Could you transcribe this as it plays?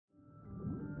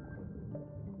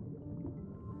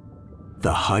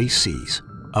The high seas,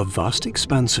 a vast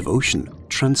expanse of ocean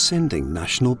transcending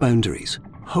national boundaries,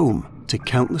 home to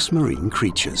countless marine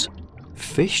creatures.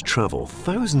 Fish travel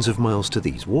thousands of miles to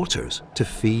these waters to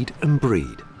feed and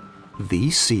breed.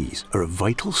 These seas are a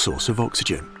vital source of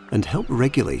oxygen and help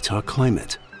regulate our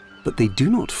climate, but they do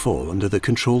not fall under the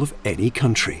control of any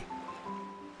country.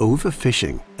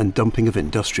 Overfishing and dumping of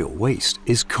industrial waste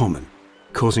is common,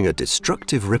 causing a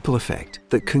destructive ripple effect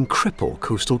that can cripple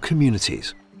coastal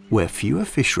communities, where fewer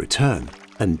fish return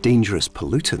and dangerous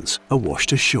pollutants are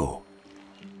washed ashore.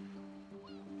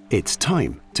 It's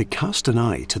time to cast an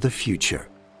eye to the future.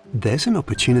 There's an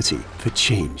opportunity for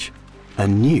change. A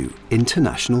new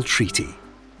international treaty,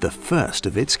 the first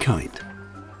of its kind,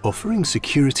 offering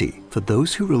security for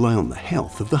those who rely on the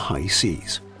health of the high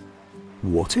seas.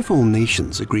 What if all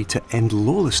nations agreed to end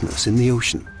lawlessness in the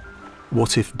ocean?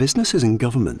 What if businesses and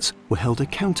governments were held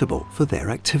accountable for their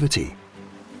activity?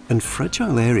 And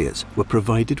fragile areas were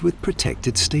provided with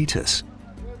protected status?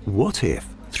 What if,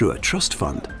 through a trust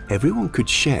fund, everyone could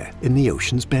share in the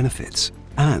ocean's benefits?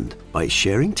 And by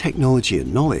sharing technology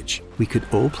and knowledge, we could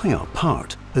all play our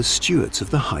part as stewards of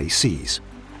the high seas.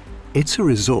 It's a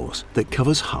resource that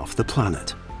covers half the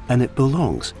planet, and it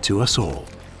belongs to us all.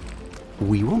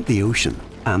 We want the ocean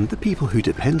and the people who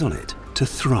depend on it to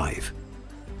thrive.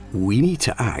 We need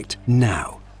to act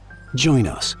now. Join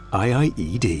us,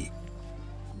 IIED.